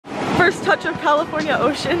First touch of California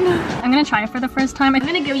ocean. I'm gonna try it for the first time. I'm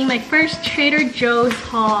gonna give you my first Trader Joe's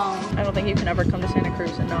haul. I don't think you can ever come to Santa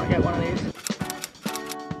Cruz and not get one of these.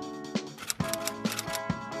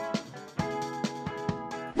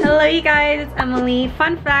 Hello you guys, it's Emily.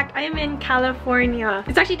 Fun fact, I am in California.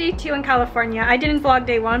 It's actually day 2 in California. I didn't vlog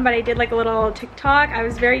day 1, but I did like a little TikTok. I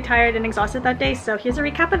was very tired and exhausted that day, so here's a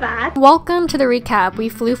recap of that. Welcome to the recap. We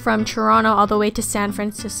flew from Toronto all the way to San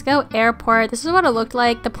Francisco airport. This is what it looked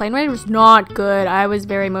like. The plane ride was not good. I was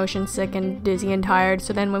very motion sick and dizzy and tired.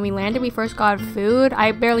 So then when we landed, we first got food.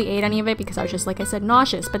 I barely ate any of it because I was just, like I said,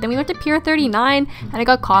 nauseous. But then we went to Pier 39 and I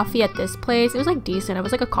got coffee at this place. It was like decent. It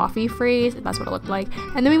was like a coffee freeze. That's what it looked like.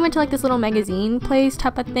 And then we went to like this little magazine place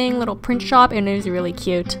type of thing, little print shop, and it was really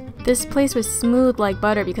cute. This place was smooth like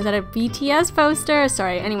butter because it had a BTS poster.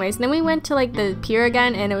 Sorry, anyways, then we went to like the pier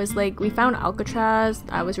again, and it was like we found Alcatraz.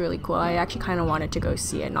 That was really cool. I actually kind of wanted to go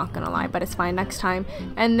see it, not gonna lie, but it's fine next time.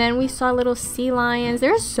 And then we saw little sea lions.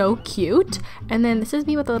 They're so cute. And then this is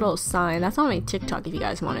me with a little sign. That's on my TikTok if you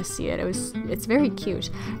guys want to see it. It's very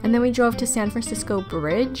cute. And then we drove to San Francisco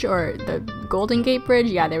Bridge, or the Golden Gate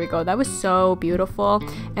Bridge. Yeah, there we go. That was so beautiful.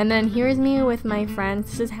 And then here's me with my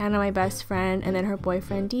friends. This is Hannah, my best friend, and then her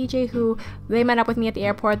boyfriend DJ, who they met up with me at the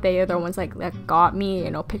airport. They are the ones like that got me,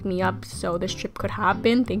 you know, picked me up so this trip could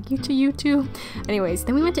happen. Thank you to you two. Anyways,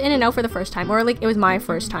 then we went to In-N-Out for the first time, or like it was my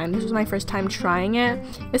first time. This was my first time trying it.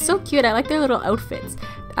 It's so cute. I like their little outfits.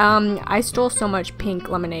 I stole so much pink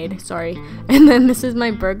lemonade, sorry. And then this is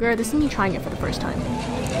my burger. This is me trying it for the first time.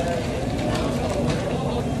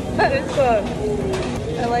 That is good.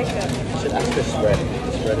 I like it. Should extra spread.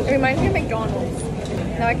 It reminds me of McDonald's.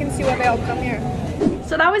 Now I can see why they all come here.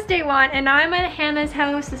 So that was day 1, and now I'm at Hannah's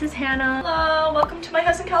house. This is Hannah. Hello, welcome to my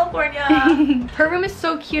house in California. Her room is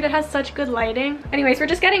so cute. It has such good lighting. Anyways, we're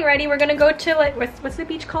just getting ready. We're gonna go to like, what's the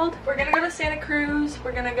beach called? We're gonna go to Santa Cruz.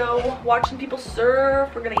 We're gonna go watch some people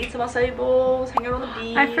surf. We're gonna eat some acai bowls, hang out on the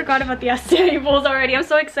beach. I forgot about the acai bowls already. I'm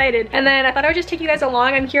so excited. And then I thought I would just take you guys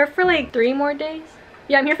along. I'm here for like 3 more days.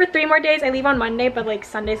 Yeah, I'm here for 3 more days. I leave on Monday, but like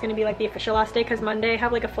Sunday's gonna be like the official last day because Monday I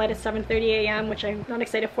have like a flight at 7:30 a.m. which I'm not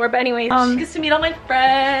excited for. But anyways, gets to meet all my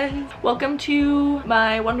friends. Welcome to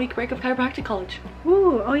my 1-week break of chiropractic college.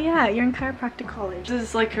 Ooh, oh yeah, you're in chiropractic college. This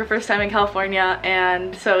is like her first time in California,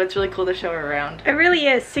 and so it's really cool to show her around. It really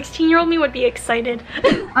is. 16-year-old me would be excited.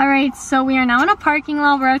 Alright, so we are now in a parking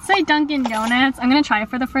lot. We're outside Dunkin Donuts. I'm gonna try it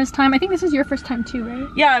for the first time. I think this is your first time too, right?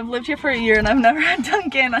 Yeah, I've lived here for a year and I've never had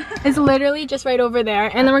Dunkin. It's literally just right over there.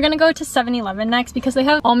 And then we're gonna go to 7-Eleven next because they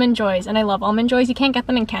have Almond Joys, and I love Almond Joys. You can't get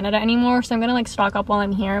them in Canada anymore, so I'm gonna like stock up while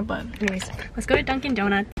I'm here. But anyways, let's go to Dunkin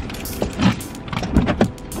Donuts.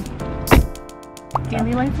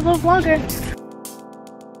 Daily life of a vlogger.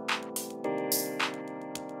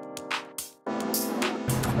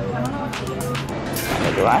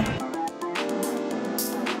 Do I?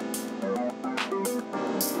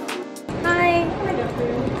 Hi.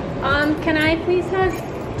 Can I please have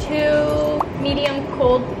 2 medium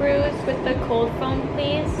cold brews with the cold foam,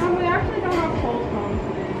 please? We actually don't have cold foam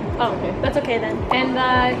today. Oh, okay. That's okay then. And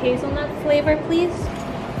the hazelnut flavor, please.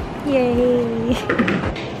 Yay.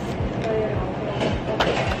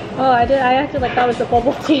 Oh, I acted like that was the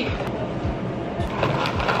bubble tea.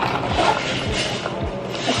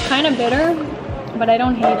 It's kind of bitter, but I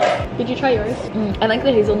don't hate it. Did you try yours? I like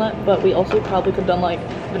the hazelnut, but we also probably could have done like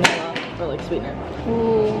vanilla or like sweetener.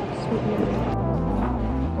 Ooh, sweetener.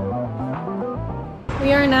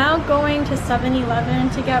 We are now going to 7-Eleven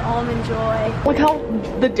to get Almond Joy. Look how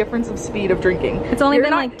the difference of speed of drinking. It's only been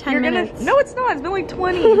like 10 minutes. No, it's not. It's been like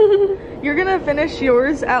 20. You're gonna finish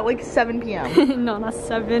yours at like 7 p.m. No, not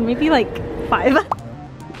 7. Maybe like 5.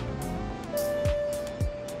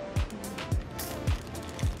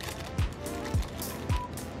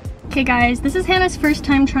 Okay guys, this is Hannah's first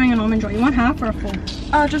time trying an Almond Joy. You want half or a full?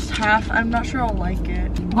 Just half. I'm not sure I'll like it.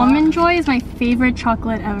 Almond Joy is my favorite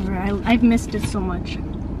chocolate ever. I've missed it so much.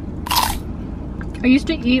 I used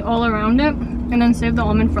to eat all around it and then save the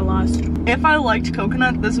almond for last. If I liked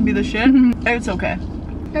coconut, this would be the shit. It's okay.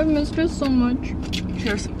 I've missed it so much.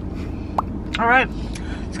 Cheers. All right,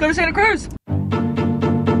 let's go to Santa Cruz.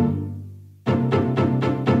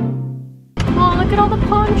 Oh, look at all the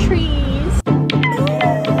palm trees.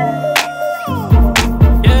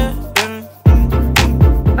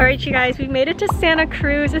 Alright you guys, we made it to Santa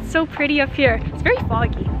Cruz. It's so pretty up here. It's very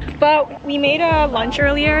foggy. But we made a lunch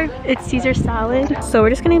earlier. It's Caesar salad. So we're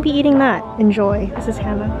just gonna be eating that. Enjoy. This is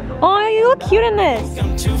Hannah. Oh, you look cute in this.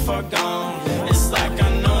 I'm too far gone. It's like I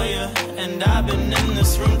know you, and I've been in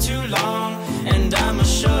this room too long. And I'ma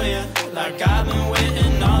show you, like I've been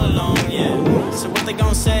waiting all along, yeah. So what they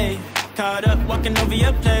gonna say? Caught up walking over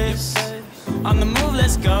your place. On the move,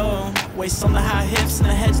 let's go. Waist on the high hips and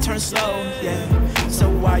the heads turn slow. Yeah. So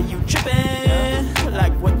why you tripping?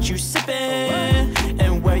 Like what you sipping?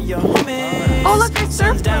 And where your home is? Oh, look, there's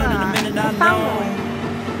Sun's surf down in a minute, I know.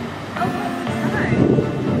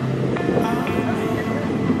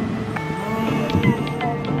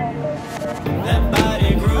 That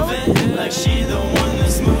body grooving like she the one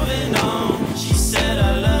that's moving on. She said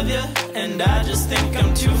I love you, and I just think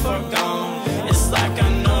I'm too far gone. It's like I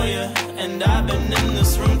know you, and I've been in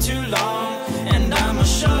this room too long. And I'ma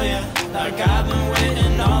show you, like I've been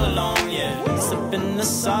waiting all along, yeah. Slip in the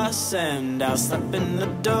sauce and I'll slip in the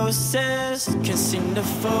doses. Can't seem to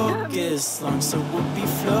focus long, so we'll be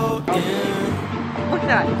floating. Look at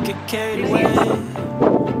that. Get carried away.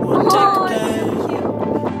 We'll take a day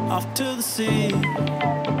off to the sea,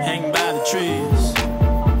 hang by the trees.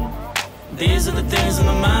 These are the things in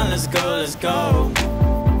my mind. Let's go, let's go.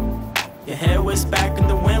 Your hair whisked back and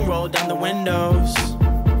the wind rolled down the windows.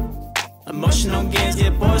 Emotional games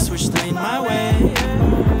get bored, switch lane my way.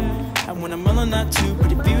 And when I'm rolling that too,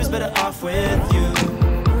 pretty views better off with you.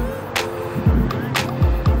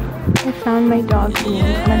 I found my dog being on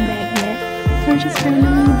a magnet. So we're just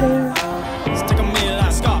randomly there. Stick on me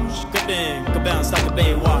like scotch, gripping, go bounce like a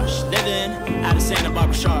bay wash. Living out of Santa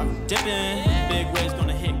Barbara shark, dipping. Big waves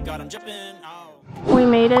gonna hit, God I'm dripping. Oh. We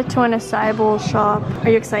made it to an acai bowl shop. Are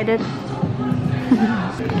you excited?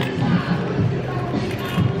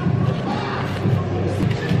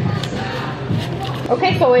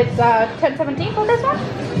 Okay, so it's 10:17 for this one.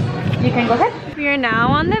 You can go ahead. We are now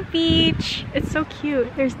on the beach. It's so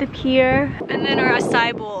cute. There's the pier and then our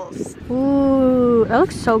acai bowls. Ooh, that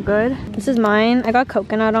looks so good. This is mine. I got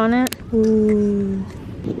coconut on it. Ooh.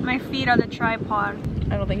 My feet are the tripod.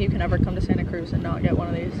 I don't think you can ever come to Santa Cruz and not get one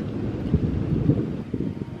of these.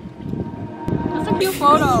 That's a cute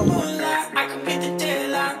photo. I can beat the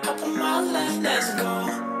daylight, couple miles left, let's go.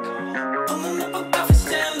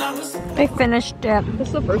 I finished it. This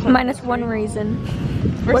is the first time. Minus one reason.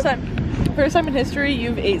 First time in history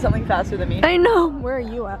you've ate something faster than me. I know. Where are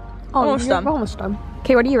you at? Oh, Almost you're done. almost done.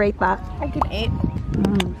 Okay, what do you rate that? I can eat.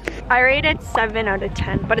 I rate it 7 out of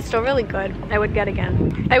 10, but it's still really good. I would get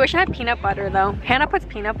again. I wish I had peanut butter though. Hannah puts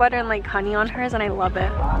peanut butter and like honey on hers and I love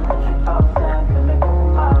it.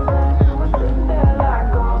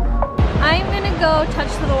 I'm gonna go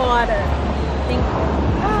touch the water. Thank you.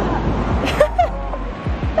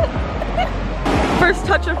 First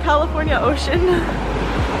touch of California ocean.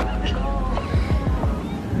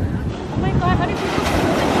 Oh my god, how did you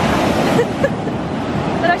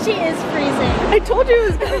But she is freezing. I told you it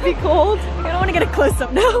was gonna be cold. I don't want to get a close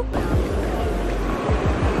up now.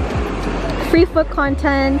 Free foot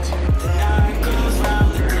content.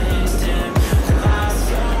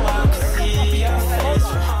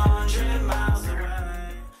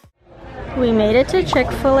 We made it to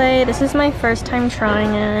Chick-fil-A. This is my first time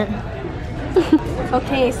trying it.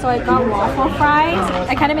 Okay, so I got waffle fries.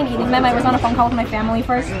 I kind of been eating them. I was on a phone call with my family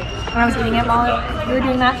first when I was eating it while we were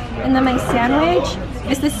doing that. And then my sandwich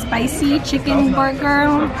is this spicy chicken burger.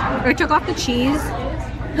 I took off the cheese.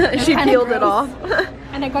 She peeled it off.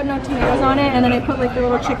 And I got no tomatoes on it, and then I put like the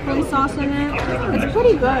little Chick-fil-A sauce in it. It's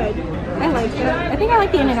pretty good. I like it. I think I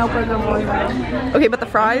like the In-N-Out burger more though. Okay, but the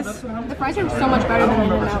fries? The fries are so much better than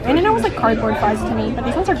In-N-Out. In-N-Out was like cardboard fries to me, but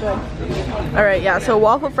these ones are good. Alright, yeah, so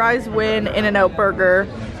waffle fries win, In-N-Out burger,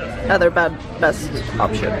 other best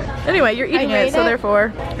option. Anyway, you're eating it, so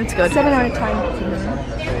therefore, it's good. 7 out of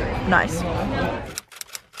 10. Nice.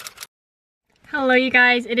 Hello you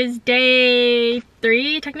guys, it is day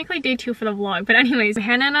 3, technically day 2 for the vlog, but anyways,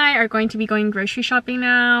 Hannah and I are going to be going grocery shopping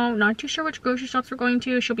now. Not too sure which grocery shops we're going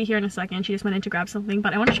to. She'll be here in a second. She just went in to grab something,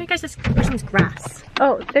 but I want to show you guys this person's grass.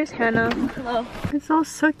 Oh, there's Hannah. Hello. It's all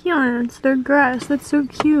succulents. They're grass. That's so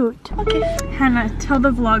cute. Okay. Hannah, tell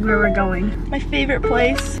the vlog where we're going. My favorite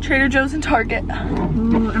place, Trader Joe's and Target.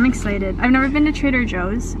 Ooh, I'm excited. I've never been to Trader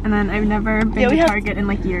Joe's, and then I've never been to Target in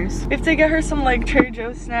like years. We have to get her some like Trader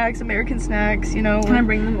Joe's snacks, American snacks, you know. Can I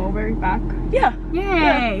bring them over back? Yeah.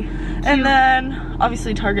 Yay! Yeah. And then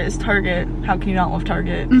obviously Target is Target. How can you not love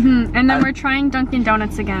Target? And then we're trying Dunkin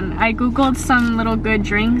Donuts again. I googled some little good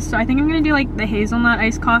drinks, so I think I'm gonna do like the hazelnut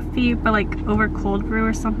iced coffee, but like over cold brew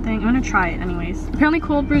or something. I'm gonna try it anyways. Apparently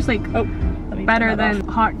cold brew is like better than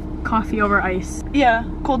hot coffee over ice. Yeah,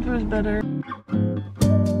 cold brew is better.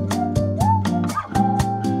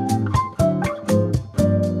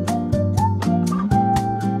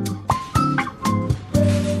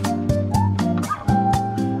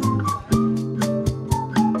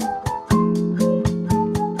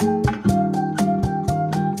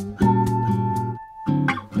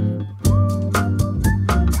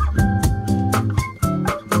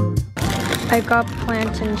 got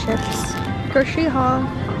plantain chips. Grocery haul.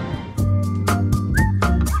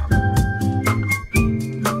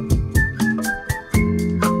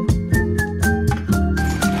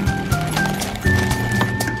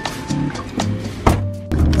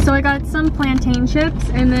 So I got some plantain chips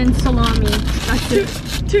and then salami. That's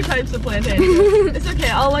it. Two types of plantain. It's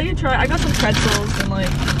okay, I'll let you try. I got some pretzels and like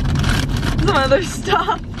some other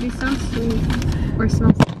stuff. These sound sweet. Or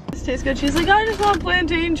smell. This tastes good. She's like, I just want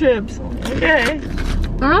plantain chips. Okay.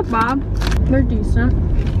 They're not bad. They're decent.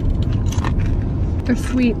 They're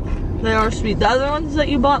sweet. They are sweet. The other ones that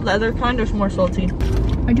you bought, the other kind, are more salty.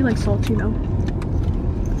 I do like salty though.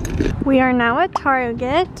 We are now at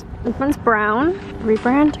Target. This one's brown.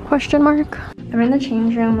 Rebrand? Question mark. I'm in the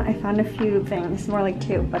change room. I found a few things, more like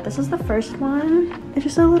two, but this is the first one. It's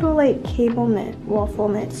just a little like cable knit, waffle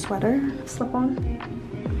knit sweater slip on.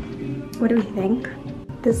 What do we think?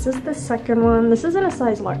 This is the second one. This is in a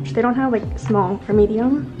size large. They don't have like small or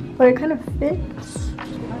medium, but it kind of fits.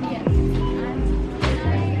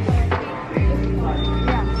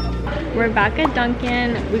 We're back at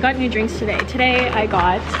Dunkin. We got new drinks today. Today I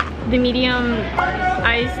got the medium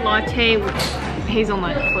iced latte with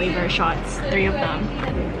hazelnut flavor shots, 3 of them.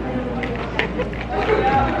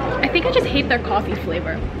 I think I just hate their coffee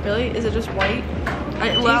flavor. Really? Is it just white?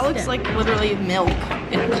 That looks like literally milk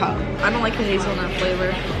in a cup. I don't like the hazelnut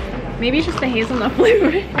flavor. Maybe it's just the hazelnut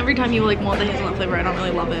flavor. Every time you like want the hazelnut flavor, I don't really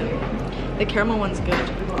love it. The caramel one's good.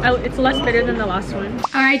 Oh, it's less bitter than the last one.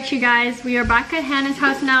 All right, you guys, we are back at Hannah's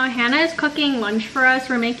house now. Hannah is cooking lunch for us.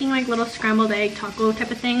 We're making like little scrambled egg taco type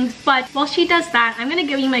of things. But while she does that, I'm gonna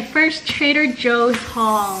give you my first Trader Joe's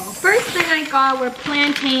haul. First thing I got were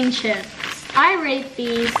plantain chips. I rate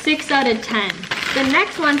these 6 out of 10. The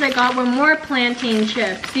next ones I got were more plantain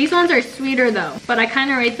chips. These ones are sweeter though, but I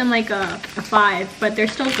kind of rate them like a 5, but they're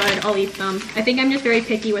still good. I'll eat them. I think I'm just very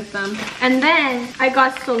picky with them. And then I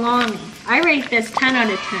got salami. I rate this 10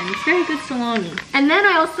 out of 10. It's very good salami. And then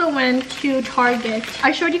I also went to Target.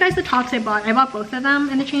 I showed you guys the tops I bought. I bought both of them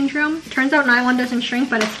in the change room. Turns out nylon doesn't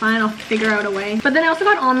shrink, but it's fine. I'll figure out a way. But then I also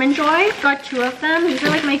got Almond Joy. Got 2 of them. These are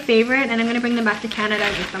like my favorite, and I'm gonna bring them back to Canada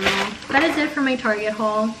and eat them all. That is it for my Target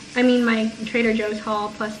haul. I mean my Trader Joe's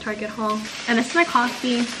haul plus Target haul. And this is my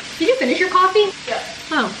coffee. Did you finish your coffee? Yeah.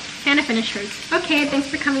 Oh, Hannah finished hers. Okay, thanks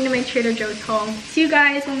for coming to my Trader Joe's haul. See you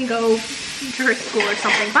guys when we go to her school or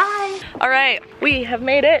something. Bye. All right, we have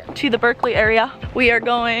made it to the Berkeley area. We are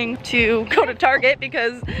going to go to Target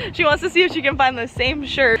because she wants to see if she can find the same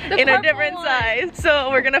shirt in a different size. So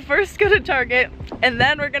we're gonna first go to Target and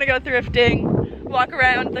then we're gonna go thrifting, walk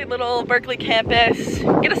around the little Berkeley campus,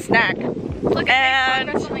 get a snack. Look at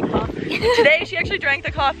and today she actually drank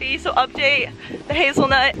the coffee, so update, the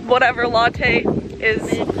hazelnut whatever latte is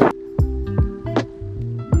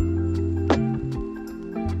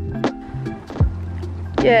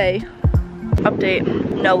yay. Update,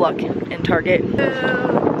 no luck in Target.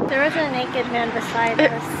 There was a naked man beside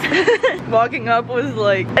us. Walking up was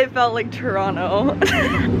like, it felt like Toronto.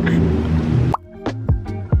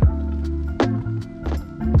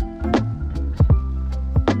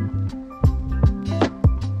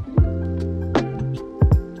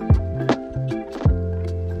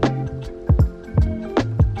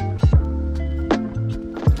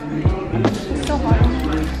 It's so hot.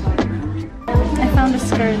 I found a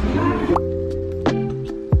skirt.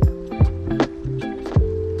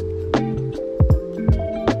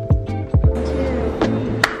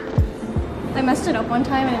 I messed it up one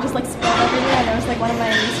time and it just like spilled everywhere, and it was like one of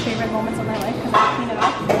my least favorite moments of my life because I cleaned it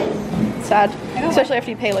up. Sad, especially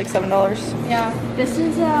after you pay like $7. Yeah, this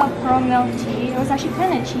is a pearl milk tea. It was actually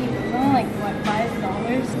kind of cheap. It was only like what, $5?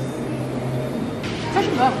 It's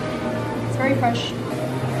actually good. It's very fresh.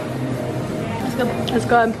 It's good. It's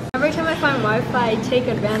good. Every time I find Wi-Fi, I take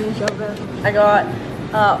advantage of it. I got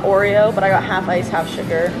Oreo, but I got half ice, half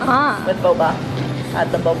sugar with boba.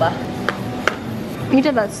 Add the boba. You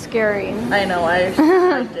did that scary. I know, I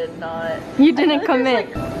did not. You didn't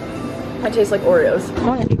commit. I taste like Oreos.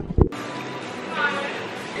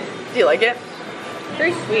 Do you like it?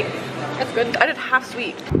 Very sweet. That's good. I did half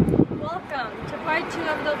sweet. Welcome to part 2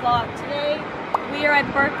 of the vlog. Today we are at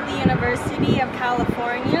Berkeley University of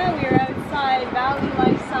California. We are outside Valley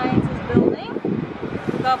Life Sciences building.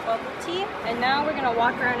 We got bubble tea, and now we're gonna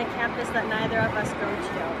walk around a campus that neither of us go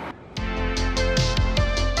to.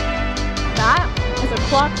 That is a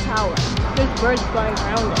clock tower. There's birds flying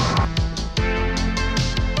around it.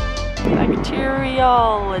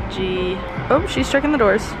 Bacteriology. Oh, she's checking the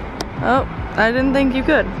doors. Oh, I didn't think you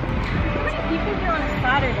could. How many people here on a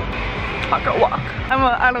Saturday? Hot girl walk.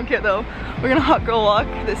 I don't care though. We're gonna hot girl walk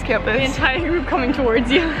this campus. The entire group coming towards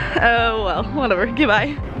you. Oh well, whatever.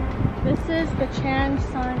 Goodbye. This is the Chan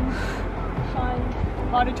Sun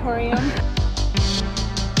Auditorium.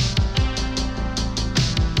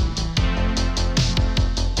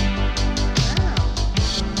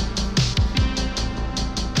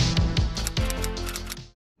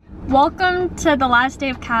 Welcome to the last day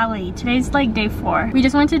of CALI. Today's like day 4. We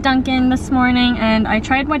just went to Dunkin this morning and I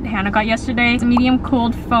tried what Hannah got yesterday. It's a medium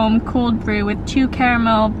cooled foam cold brew with 2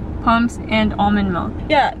 caramel pumps and almond milk.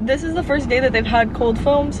 Yeah, this is the first day that they've had cold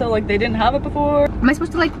foam, so like they didn't have it before. Am I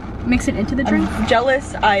supposed to like mix it into the drink? I'm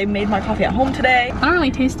jealous. I made my coffee at home today. I don't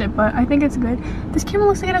really taste it, but I think it's good. This camera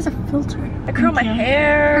looks like it has a filter. I curl my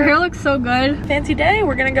hair. Her hair looks so good. Fancy day.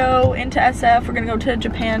 We're gonna go into SF. We're gonna go to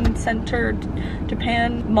Japan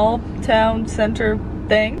Mall Town Center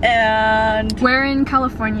thing. And where in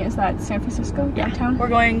California is that? San Francisco? Downtown? We're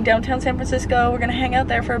going downtown San Francisco. We're gonna hang out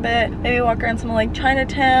there for a bit. Maybe walk around some like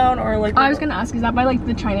Chinatown or like... I was gonna ask, is that by like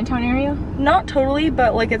the Chinatown area? Not totally,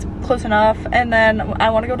 but like it's close enough. And then I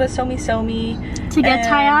want to go to Somi to get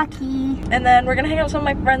taiyaki. And then we're gonna hang out with some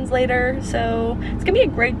of my friends later. So it's gonna be a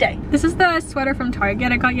great day. This is the sweater from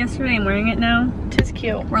Target I got yesterday. I'm wearing it now. Tis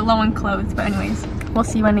cute. We're low on clothes, but anyways, we'll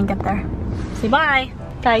see when we get there. Say bye.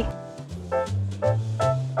 Bye.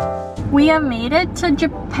 We have made it to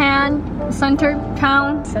Japan Center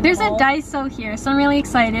Town. There's a Daiso here, so I'm really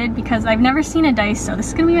excited because I've never seen a Daiso. This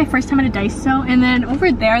is gonna be my first time at a Daiso. And then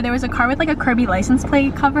over there was a car with like a Kirby license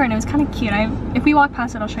plate cover and it was kind of cute. If we walk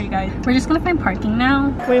past it, I'll show you guys. We're just gonna find parking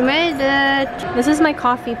now. We made it. This is my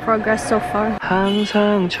coffee progress so far.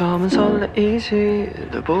 항상 처음은 설레이지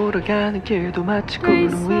널 보러 가는 길도 마치 꾸는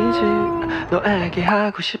위지 너에게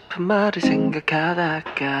하고 싶은 말을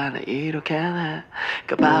생각하다가 나 이렇게 내가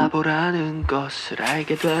바보라는 것을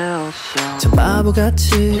알게 되었어 참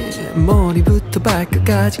바보같이 머리부터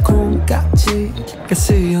발끝까지 콩깍지가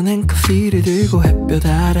쓰여낸 커피를 들고 햇볕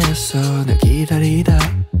아래서 널 기다리다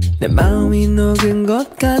내 마음이 녹은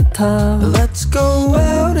것 같아 Let's go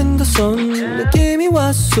out in the sun 느낌이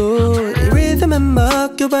왔어 이 리듬에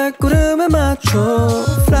맡겨 발걸음에 맞춰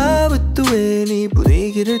Fly with the wind 이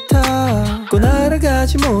분위기를 타고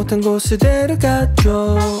날아가지 못한 곳에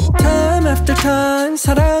데려가줘 Time after time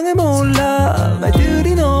사랑을 몰라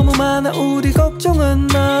말들이 너무 많아 우리 걱정은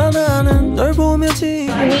마 나는 널 보며 지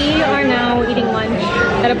We are now eating lunch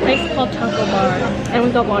at a place called Taco Bar and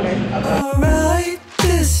we got water. Alright,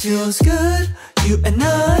 this feels good You and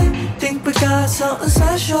I think we got something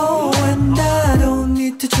special And I don't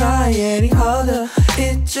need to try any harder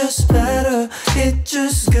It's just better, it's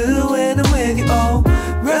just good when I'm with you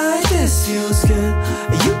Alright, this feels good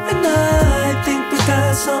You and I think we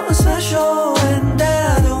got something special And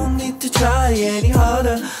I don't need to try any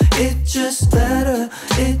harder It's just better,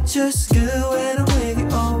 it's just good when I'm with you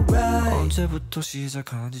Alright 언제부터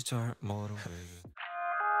시작한지 잘 모르겠